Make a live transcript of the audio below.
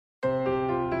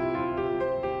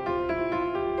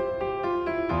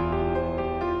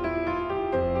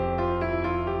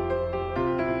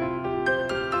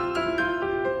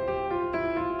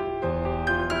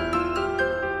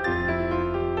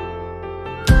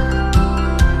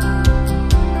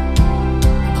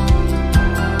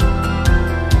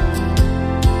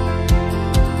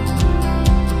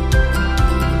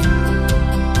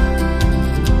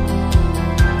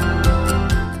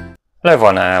Hello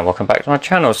everyone and welcome back to my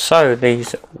channel. So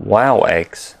these wow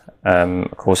eggs,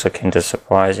 of course a Kinder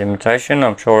Surprise imitation.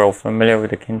 I'm sure you're all familiar with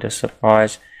the Kinder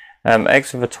Surprise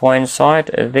eggs with a toy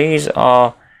inside. These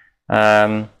are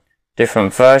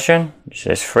different version.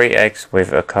 There's 3 eggs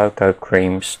with a cocoa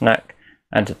cream snack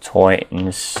and a toy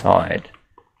inside,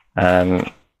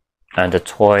 and a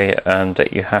toy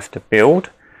that you have to build,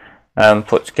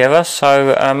 put together.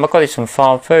 So I got these from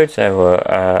Farmfoods. They were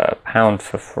 £1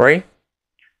 for 3.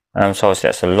 So obviously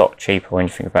that's a lot cheaper when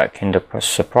you think about Kinder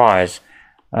Surprise.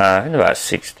 I think about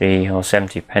 60 or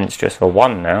 70 pence just for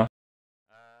one now.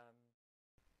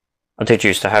 I did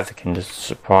used to have the Kinder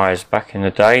Surprise back in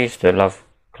the day. I used to love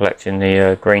collecting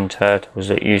the green turtles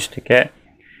that you used to get.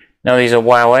 Now these are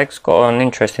wow eggs. Got an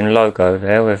interesting logo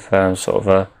there with sort of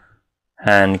a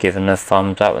hand giving a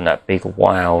thumbs up and that big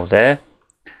wow there.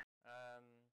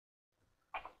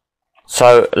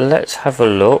 So let's have a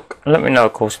look. Let me know,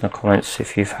 of course, in the comments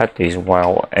if you've had these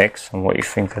wow eggs and what you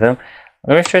think of them.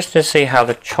 I'm interested to see how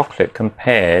the chocolate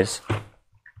compares,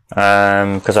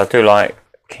 because I do like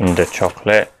Kinder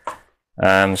chocolate,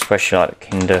 especially like the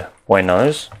Kinder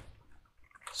Buenos.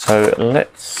 So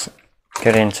let's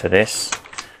get into this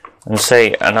and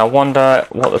see. And I wonder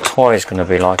what the toy is going to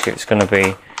be like. If it's going to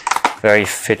be very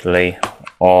fiddly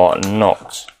or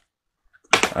not.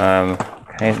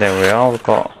 Okay, there we are. We've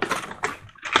got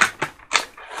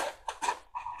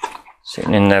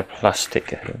sitting in their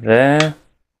plastic there.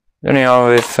 Any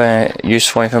other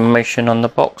useful information on the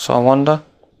box, I wonder?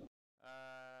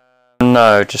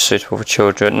 No, just suitable for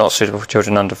children, not suitable for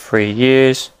children under 3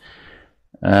 years.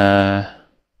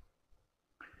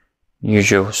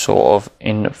 Usual sort of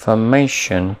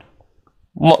information.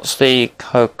 What's the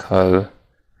cocoa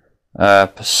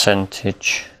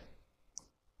percentage?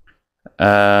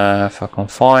 If I can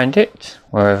find it,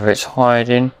 wherever it's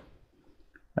hiding.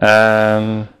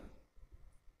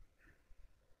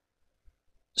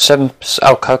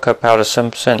 Cocoa powder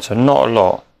 7%, so not a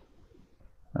lot,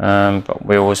 but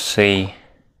we will see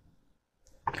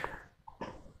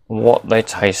what they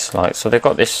taste like. So they've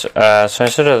got this, so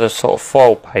instead of the sort of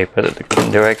foil paper that the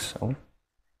Kinder eggs,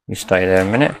 you stay there a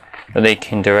minute, that the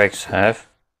Kinder eggs have,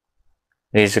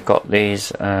 these have got these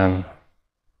sort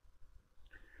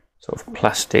of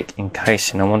plastic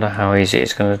encasing. I wonder how easy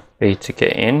it's going to be to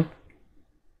get in.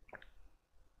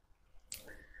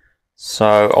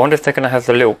 So I wonder if they're going to have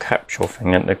the little capsule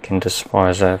thing that the Kinder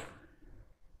Surprise have.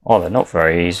 Oh, they're not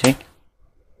very easy.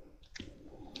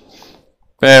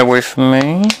 Bear with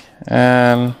me.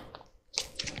 So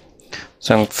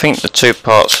I think the two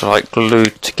parts are like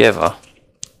glued together.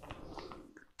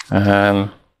 Yeah,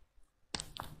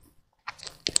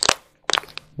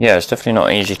 it's definitely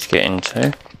not easy to get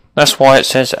into. That's why it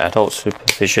says adult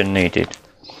supervision needed.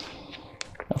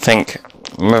 I think,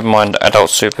 never mind adult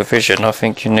supervision, I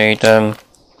think you need some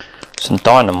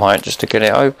dynamite just to get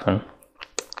it open.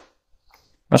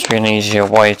 Must be an easier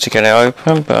way to get it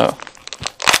open, but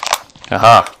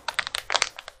aha.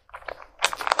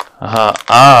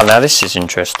 Now this is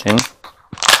interesting.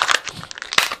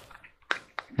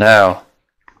 Now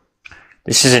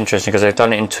this is interesting because they've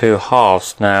done it in 2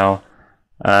 halves. Now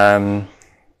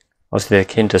obviously the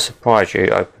Kinder Surprise, you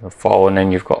open the foil and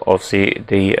then you've got obviously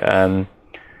the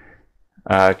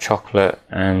chocolate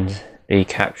and the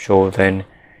capsule then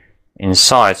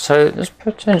inside. So there's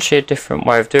potentially a different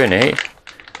way of doing it.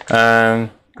 Got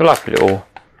like a little,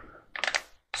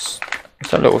 it's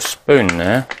a little spoon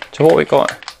there. So what we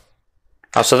got?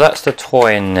 Oh, so that's the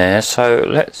toy in there. So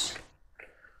let's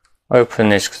open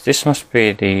this, because this must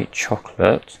be the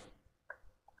chocolate.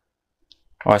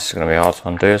 Oh, this is going to be hard to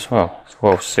undo as well. It's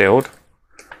well sealed.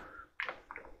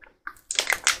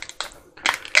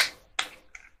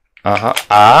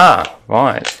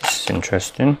 Right, this is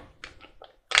interesting.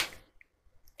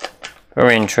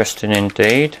 Very interesting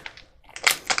indeed.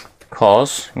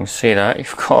 Because you can see that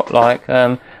you've got like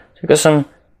so you've got some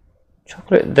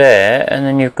chocolate there, and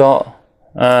then you've got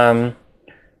not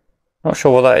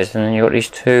sure what that is, and then you've got these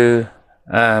 2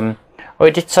 oh,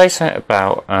 it did say something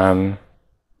about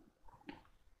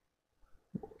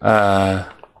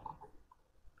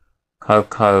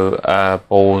cocoa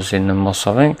balls in the moss,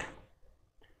 I think.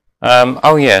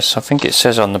 Oh yes, I think it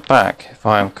says on the back, if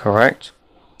I am correct.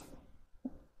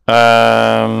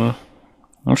 I'm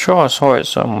sure I saw it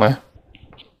somewhere.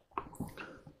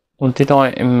 Or did I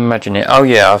imagine it? Oh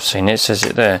yeah, I've seen it. It says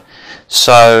it there.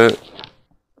 So,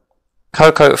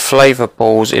 cocoa flavour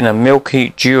balls in a milky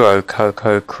duo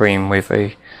cocoa cream with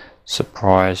a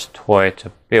surprise toy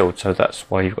to build. So that's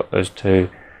why you've got those 2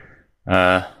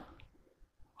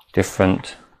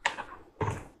 different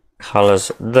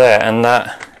colours there, and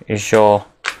that is your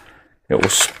little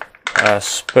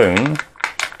spoon.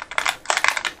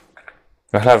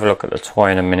 We'll have a look at the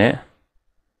toy in a minute.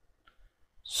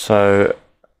 So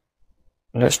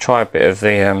let's try a bit of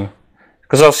the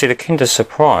because obviously the Kinder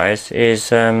Surprise is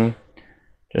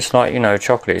just like, you know,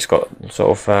 chocolate. It's got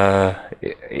sort of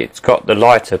it's got the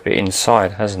lighter bit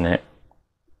inside, hasn't it?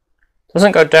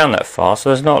 Doesn't go down that far, so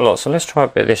there's not a lot. So let's try a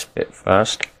bit of this bit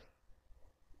first.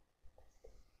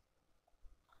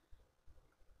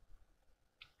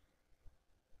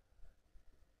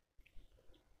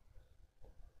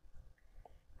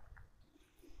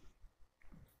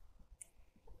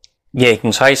 Yeah, you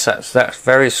can taste that's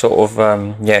very sort of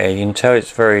yeah, you can tell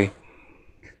it's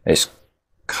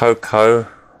cocoa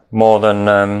more than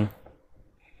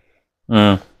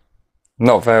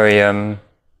not very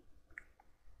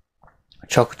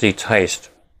chocolatey taste.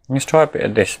 Let's try a bit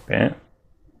of this bit.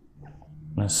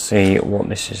 Let's see what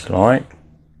this is like.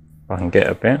 If I can get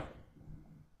a bit.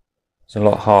 It's a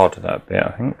lot harder, that bit,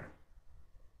 I think.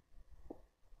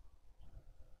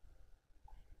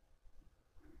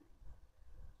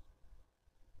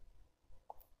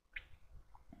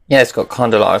 Yeah, it's got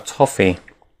kind of like a toffee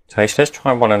taste. Let's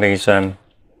try one of these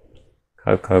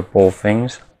cocoa ball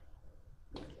things.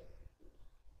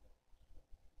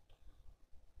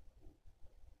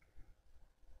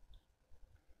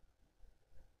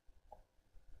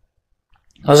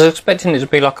 I was expecting it to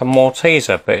be like a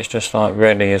Malteser, but it's just like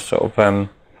really a sort of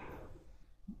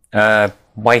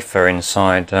wafer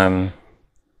inside.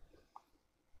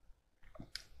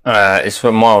 It's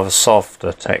more of a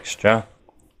softer texture.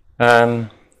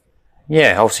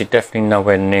 Yeah, obviously definitely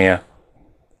nowhere near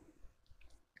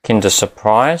Kinder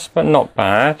Surprise, but not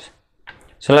bad.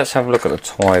 So let's have a look at the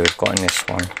toy we've got in this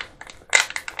one.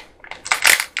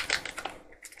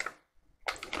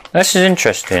 This is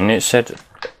interesting. It said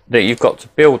that you've got to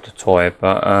build the toy,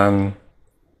 but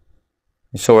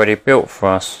it's already built for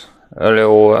us. A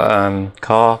little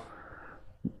car.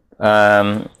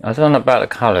 I don't know about the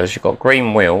colours. You've got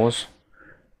green wheels,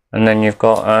 and then you've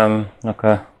got like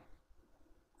a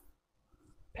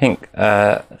pink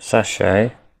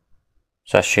sachet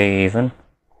even.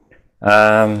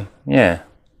 Yeah,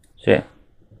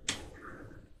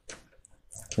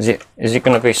 is it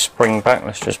going to be spring back?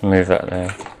 Let's just move that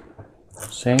there.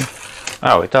 See?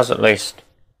 Oh, it does at least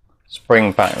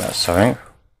spring back. That's something.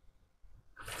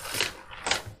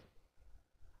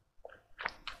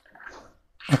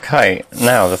 Okay,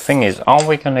 now the thing is, are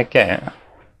we going to get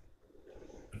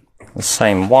the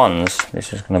same ones?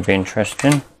 This is going to be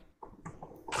interesting.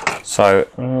 So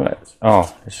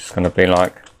this is going to be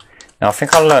like, now I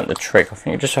think I learnt the trick. I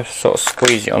think you just have to sort of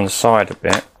squeeze it on the side a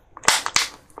bit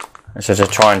instead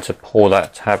of trying to pull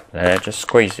that tab there. Just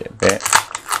squeeze it a bit,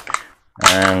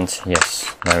 and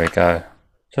yes, there we go.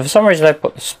 So for some reason they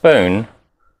put the spoon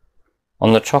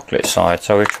on the chocolate side,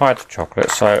 so we've tried the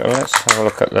chocolate. So let's have a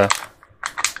look at the,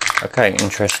 okay,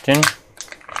 interesting.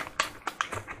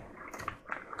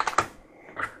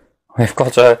 We've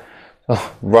got a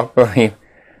rubbery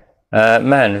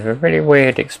man with a really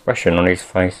weird expression on his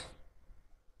face.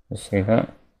 You see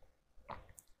that?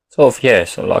 Sort of, yeah,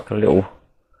 sort of like a little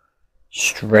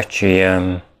stretchy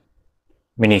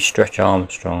mini Stretch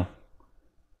Armstrong.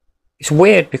 It's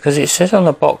weird because it says on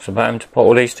the box about him to put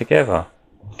all these together.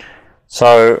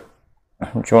 So, do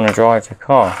you want to drive your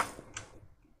car?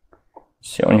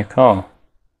 Sit on your car.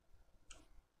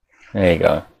 There you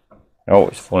go. Oh,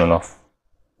 it's fallen off.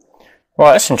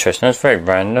 Right, that's interesting. That's very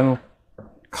random.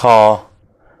 Car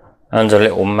and a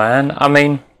little man. I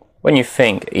mean, when you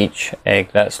think each egg,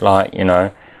 that's like, you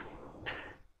know,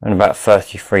 and about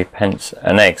 33 pence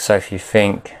an egg. So if you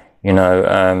think, you know,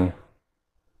 a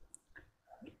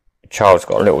child's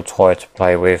got a little toy to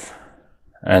play with,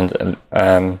 and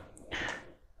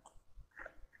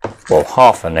well,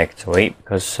 half an egg to eat,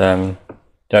 because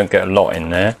don't get a lot in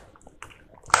there.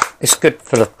 It's good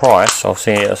for the price.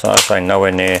 Obviously, as I say,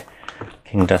 nowhere near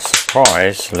Kinder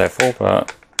Surprise level,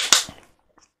 but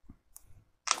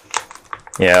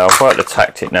yeah, I've worked the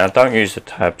tactic now. Don't use the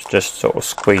tabs, just sort of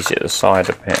squeeze it to the side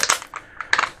a bit.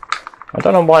 I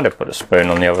don't know why they put a spoon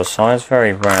on the other side. It's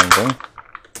very random.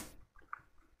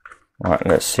 Right,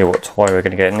 let's see what toy we're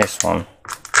going to get in this one.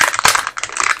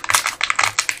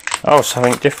 Oh,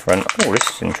 something different. Oh, this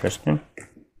is interesting.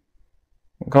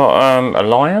 We've got a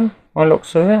lion by the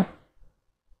looks of it.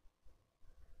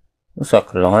 Looks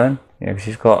like a lion. Yeah, because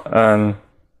he's got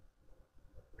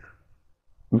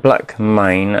black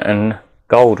mane and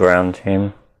gold around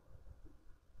him.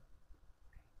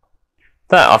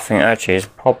 That, I think, actually is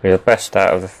probably the best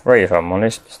out of the three, if I'm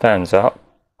honest. Stands up.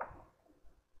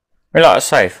 I mean, like I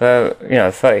say, for, you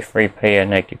know, 33p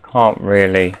an egg, you can't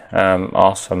really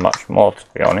ask for much more, to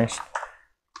be honest.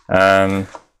 You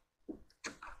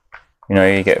know,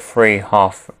 you get 3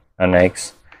 half-an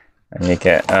eggs, and you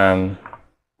get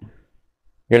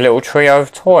your little trio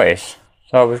of toys.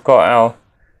 So we've got our,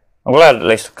 I'm glad at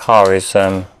least the car is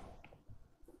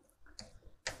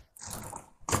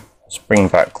spring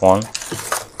back one.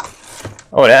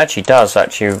 Oh, it actually does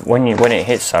when it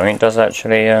hits something, it does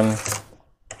actually oh,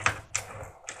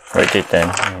 it did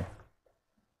then.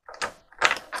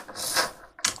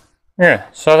 Yeah,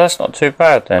 so that's not too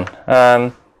bad then.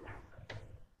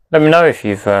 Let me know if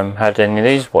you've had any of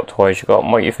these, what toys you got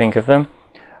and what you think of them.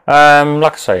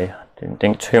 Like I say, I didn't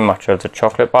think too much of the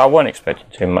chocolate, but I wasn't expecting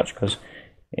too much because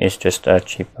it's just a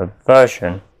cheaper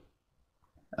version.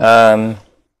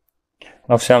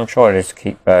 Obviously I'm sure it is to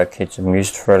keep kids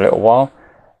amused for a little while.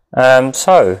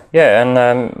 So yeah,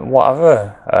 and what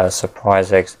other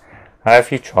surprise eggs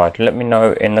have you tried? Let me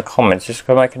know in the comments. It's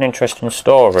going to make an interesting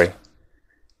story.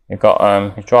 You've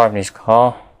got he's driving his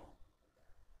car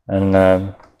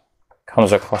and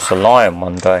comes across a lion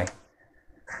one day,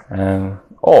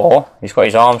 or he's got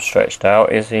his arms stretched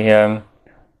out. Is he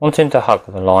wanting to hug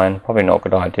the lion? Probably not a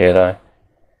good idea though.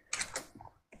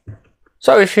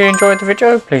 So if you enjoyed the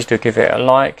video, please do give it a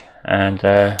like and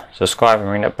subscribe and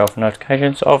ring that bell for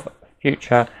notifications of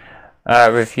future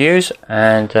reviews,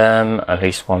 and at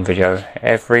least one video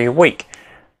every week.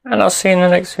 And I'll see you in the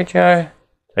next video.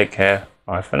 Take care.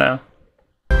 Bye for now.